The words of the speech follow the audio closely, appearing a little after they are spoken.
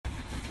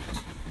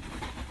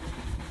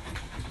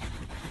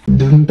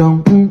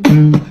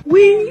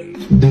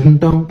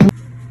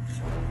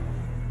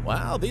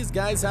Wow, these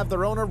guys have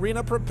their own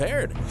arena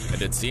prepared,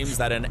 and it seems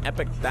that an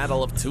epic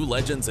battle of two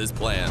legends is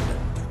planned.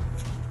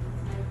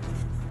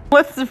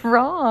 What's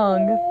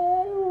wrong?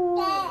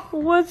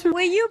 What's wrong?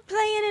 Were you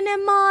playing in a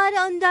mod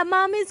on the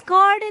mommy's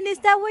garden? Is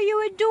that what you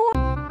were doing?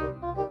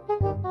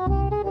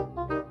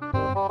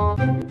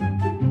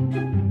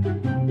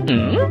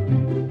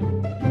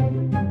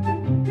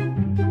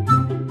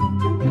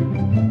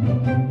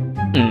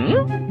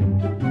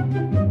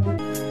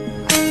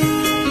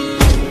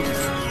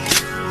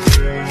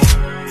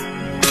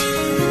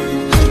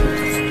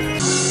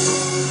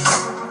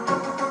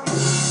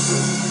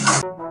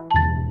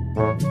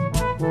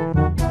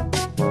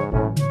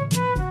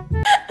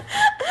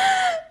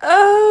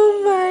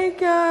 Oh my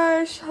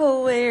gosh,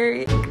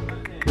 hilarious.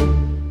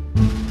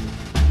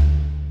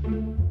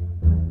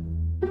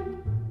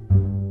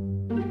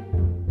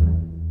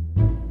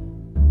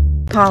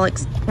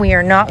 Pollux, we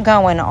are not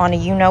going on a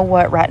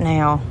you-know-what right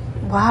now.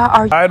 Why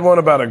are you? I had one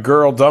about a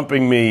girl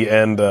dumping me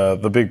and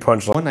the big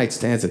punchline. One night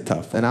stands are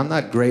tough, and I'm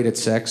not great at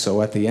sex,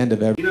 so at the end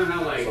of every... You know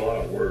how like, a lot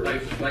of words.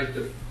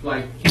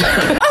 like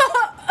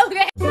Oh,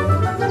 okay.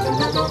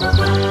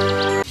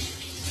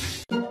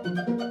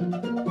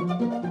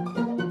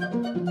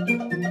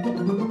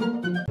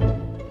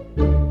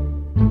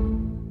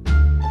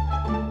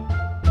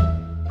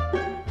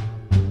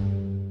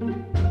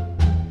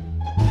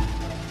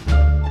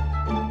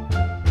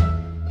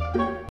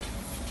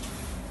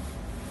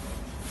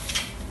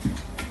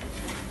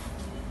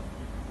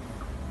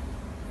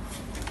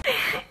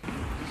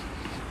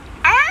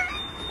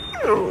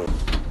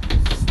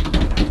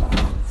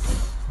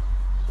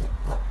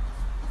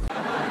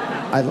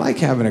 I like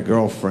having a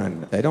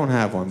girlfriend. I don't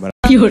have one, but...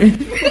 Oh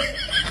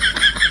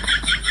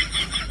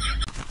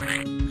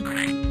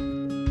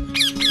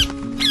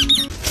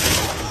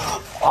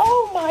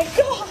my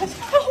god!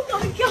 Oh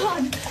my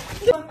god!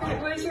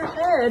 Where's your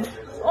head?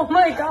 Oh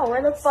my god,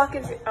 where the fuck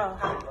is it? Oh.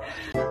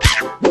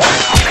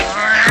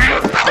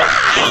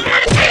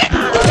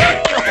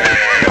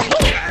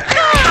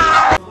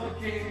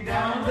 looking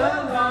down the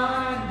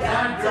line,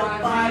 down to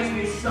find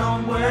me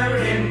somewhere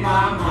in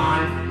my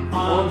mind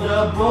on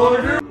the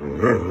border.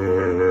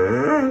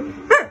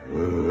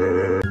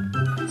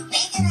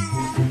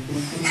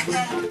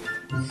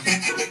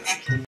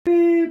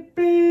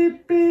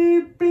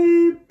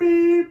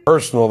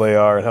 Personal they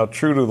are and how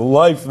true to the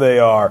life they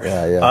are.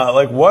 Yeah.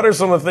 Like, what are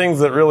some of the things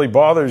that really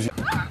bothers you?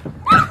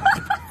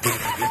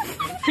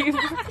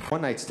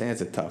 One night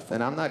stands are tough,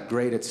 and I'm not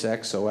great at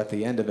sex, so at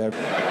the end of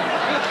every...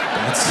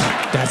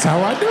 That's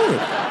how I do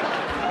it.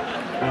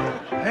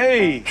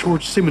 Hey,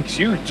 George Simmons,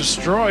 you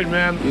destroyed,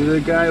 man. You the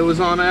guy who was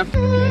on after?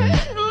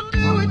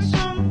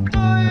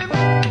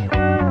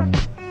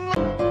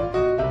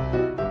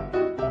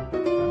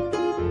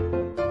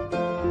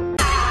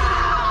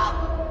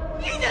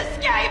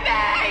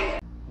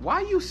 Why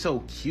are you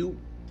so cute?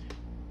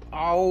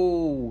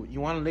 Oh,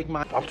 you want to lick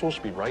my... I'm supposed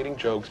to be writing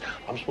jokes.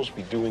 I'm supposed to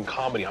be doing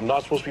comedy. I'm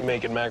not supposed to be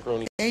making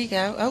macaroni. There you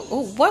go.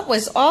 Oh, what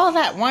was all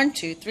that? 1,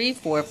 2, 3,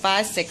 4,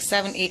 5, 6,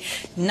 7, 8,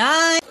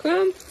 9.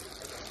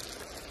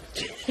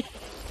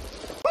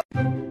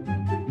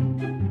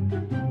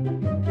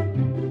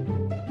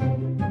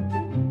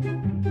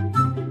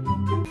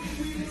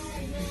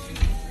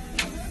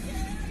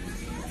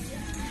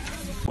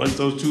 Once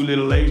those two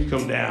little legs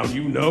come down,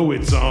 you know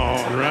it's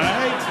on,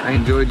 right? I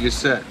enjoyed your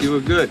set. You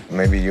were good.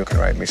 Maybe you can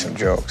write me some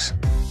jokes.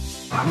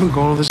 I've been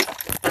going to this.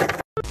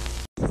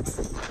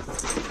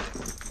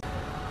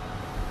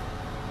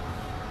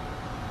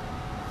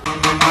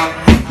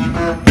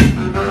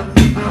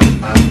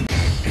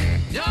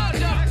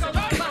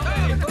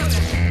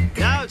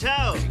 Ciao,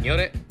 ciao.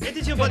 Signore.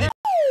 Mettici un po' di...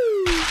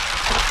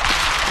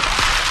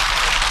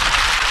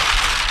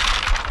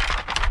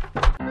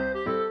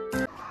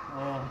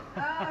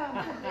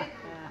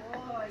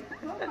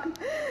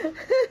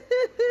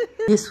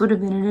 This would have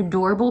been an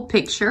adorable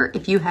picture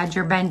if you had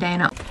your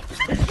bandana.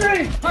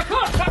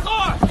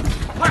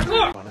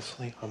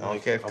 Honestly, I'm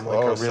like a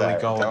really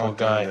gullible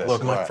guy.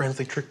 Look, my friends,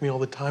 they trick me all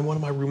the time. One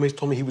of my roommates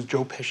told me he was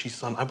Joe Pesci's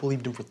son. I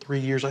believed him for 3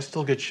 years. I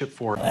still get shit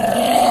for it.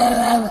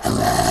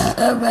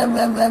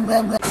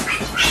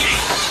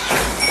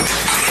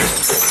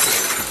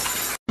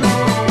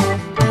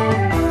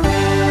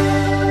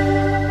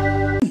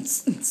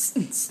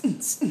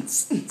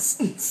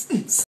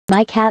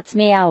 My cat's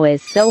meow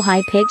is so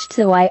high-pitched,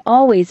 so I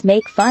always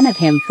make fun of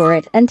him for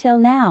it until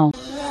now.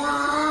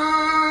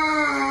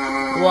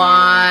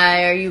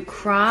 Why are you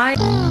crying?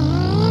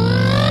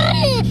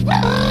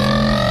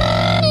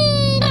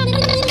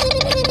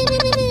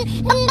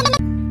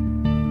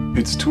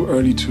 It's too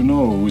early to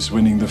know who's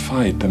winning the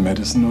fight, the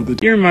medicine or the...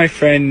 You're my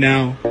friend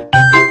now.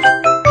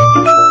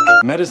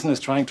 Medicine is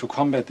trying to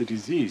combat the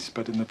disease,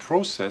 but in the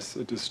process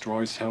it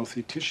destroys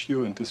healthy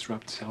tissue and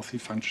disrupts healthy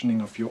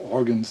functioning of your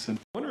organs. And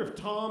I wonder if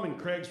Tom and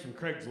Craig's from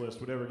Craigslist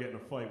would ever get in a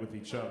fight with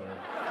each other.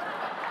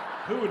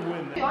 Who would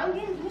win that?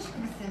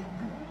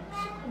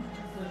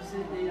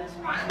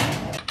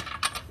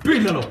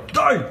 Brillano!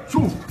 Dai!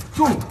 Su!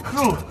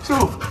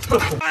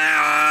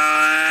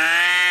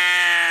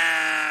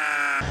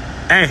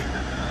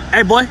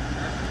 Hey, boy.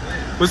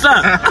 What's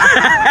up?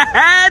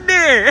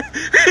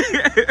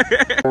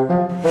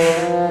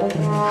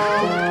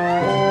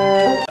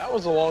 That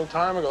was a long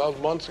time ago. That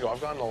was months ago.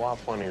 I've gotten a lot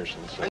funnier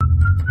since then.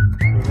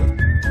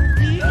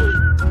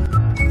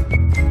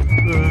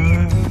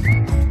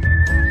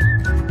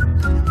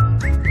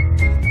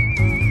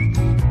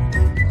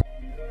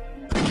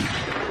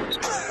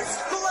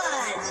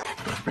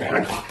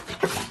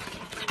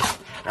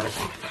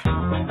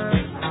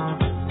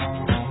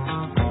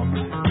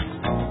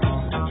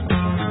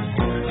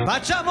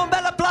 Facciamo un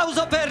bel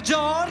applauso per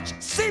George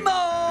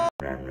Simo!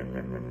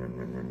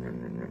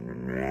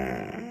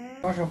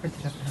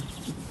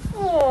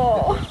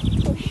 Oh.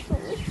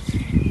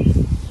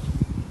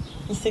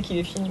 Il sait qu'il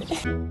est filmé.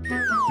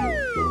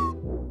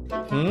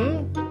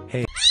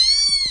 Hey.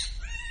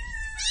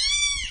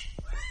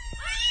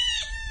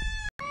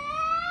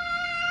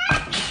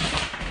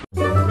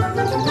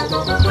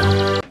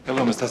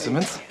 Hello, Mr.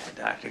 Simmons.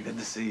 Doctor, good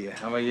to see you.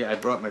 How about you? I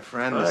brought my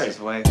friend. Hi. This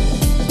is way.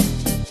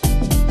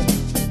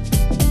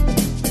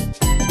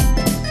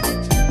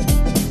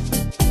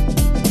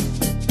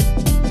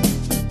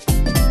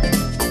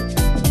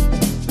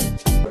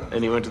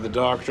 And he went to the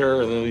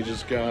doctor, and then he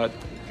just got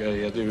I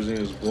think it was in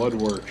his blood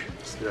work.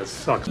 That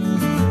sucks. You're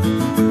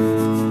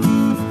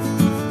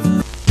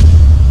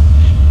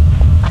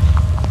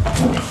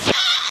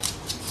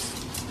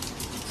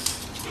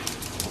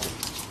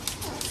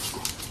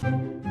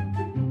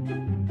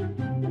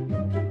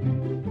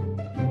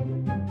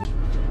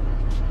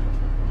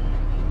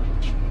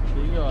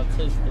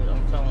autistic,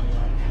 I'm telling you.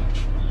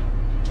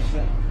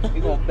 He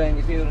gonna bang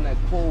his head on that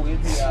pole, he'll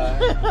be alright.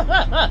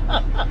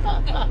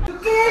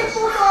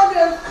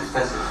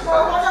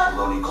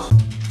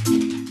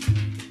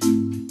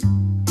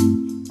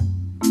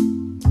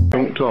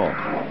 Don't talk.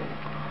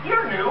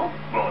 You're new.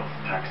 Well, it's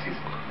taxis.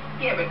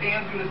 Yeah, but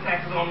Dan's doing his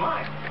taxes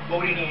online. What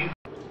would he need?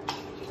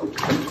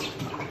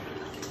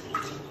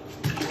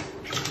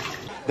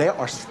 There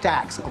are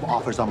stacks of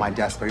offers on my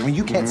desk. I mean,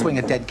 you can't swing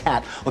a dead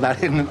cat without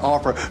hitting an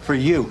offer for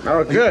you.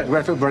 Oh, good. You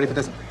ready for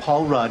this?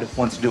 Paul Rudd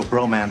wants to do a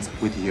bromance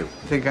with you.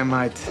 I think I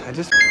might. I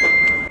just.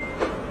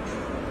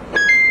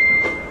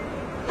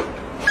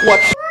 What?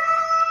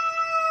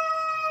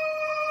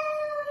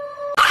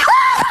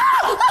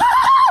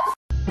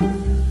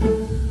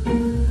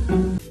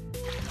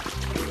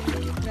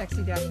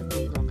 Sexy Dr.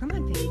 Blue Girl. Come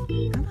on,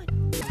 baby. Come on.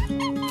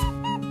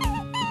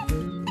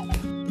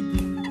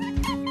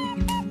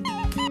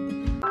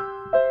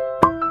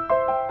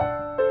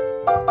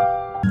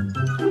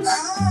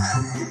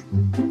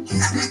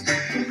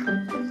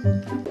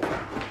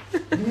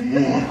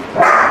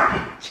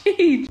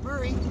 Jeez.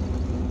 Murray,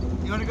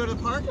 you wanna go to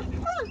the park? What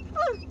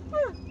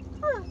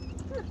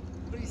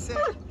do you say?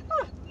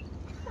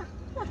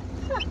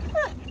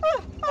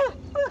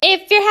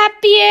 If you're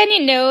happy and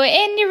you know it,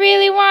 and you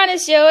really want to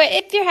show it,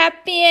 if you're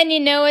happy and you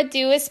know it,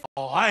 do it.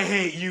 Oh, I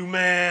hate you,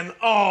 man.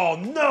 Oh,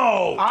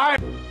 no. Oh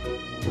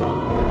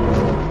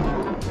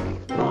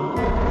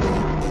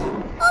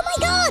my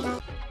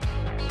god!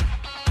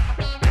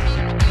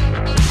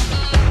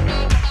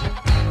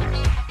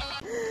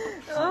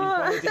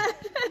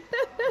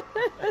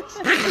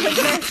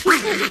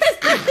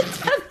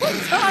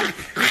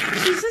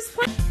 She's just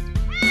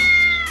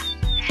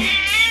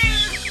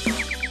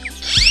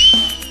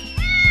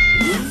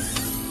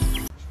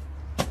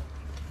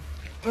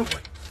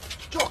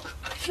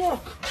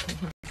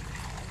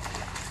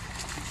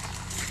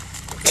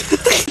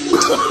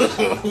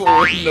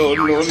Oh, no,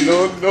 no,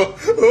 no,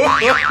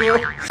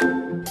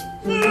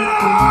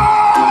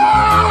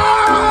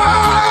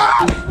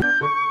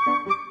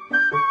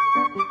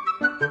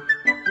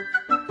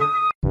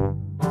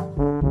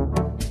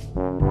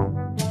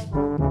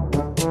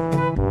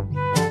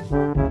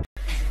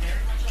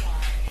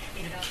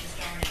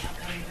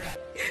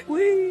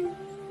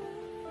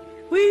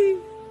 Oui.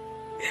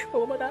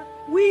 Oh my god.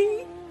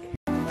 Oui.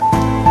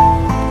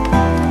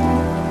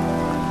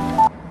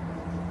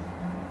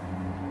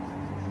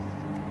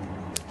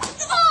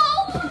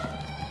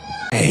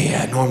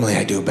 Hey, normally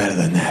I do better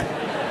than that.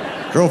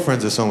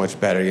 Girlfriends are so much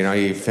better, you know?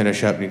 You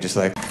finish up and you're just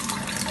like.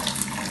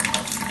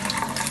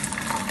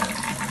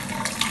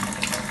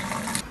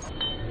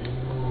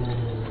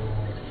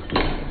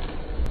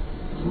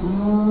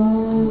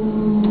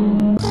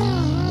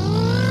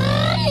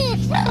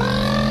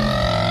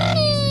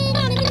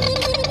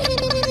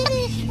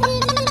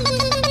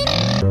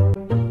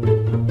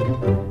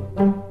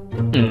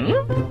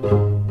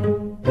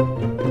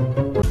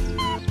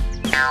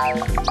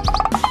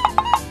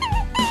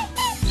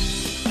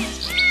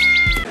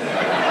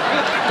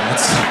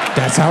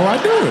 That's how I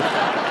do it.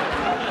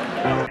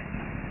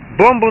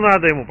 Бомбу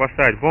надо ему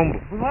поставить,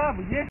 бомбу. Well,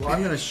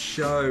 I'm going to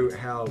show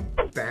how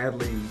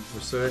badly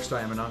researched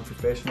I am and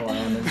unprofessional I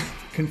am, and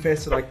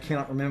confess that I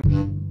cannot remember.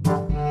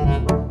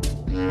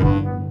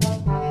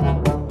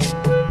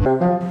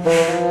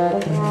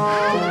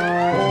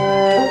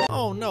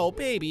 Oh no,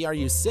 baby, are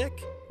you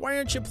sick? Why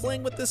aren't you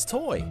playing with this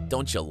toy?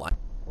 Don't you like?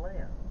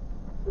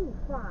 计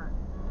划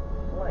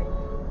Flight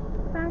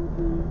班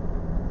机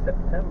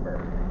September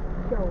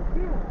 9月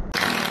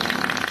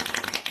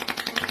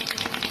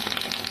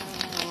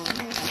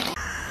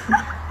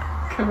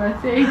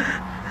Caressing.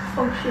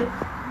 Oh shit.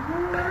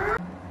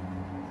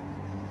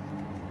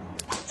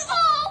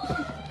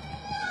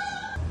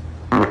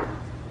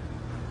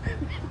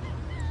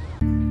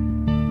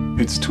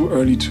 It's too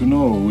early to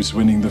know who's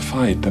winning the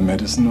fight, the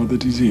medicine or the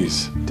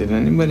disease. Did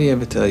anybody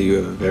ever tell you you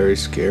have a very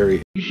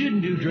scary... You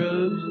shouldn't do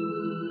drugs.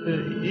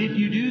 If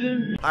you do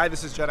them... Hi,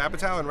 this is Judd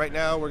Apatow, and right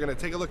now we're going to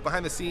take a look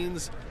behind the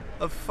scenes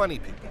of Funny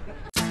People.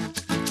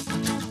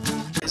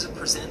 As a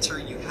presenter,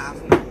 you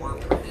have more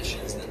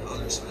permissions than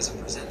others. So as a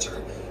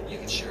presenter, you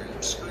can share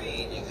your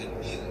screen, you can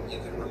mute, you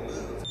can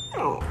remove.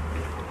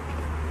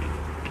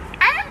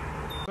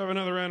 Let's have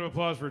another round of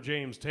applause for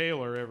James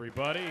Taylor,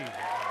 everybody.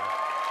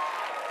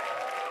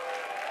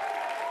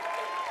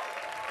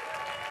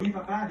 Mi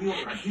papá, digo,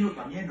 tranquilo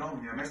también, ¿no?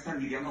 Mi mamá está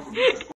lidiando con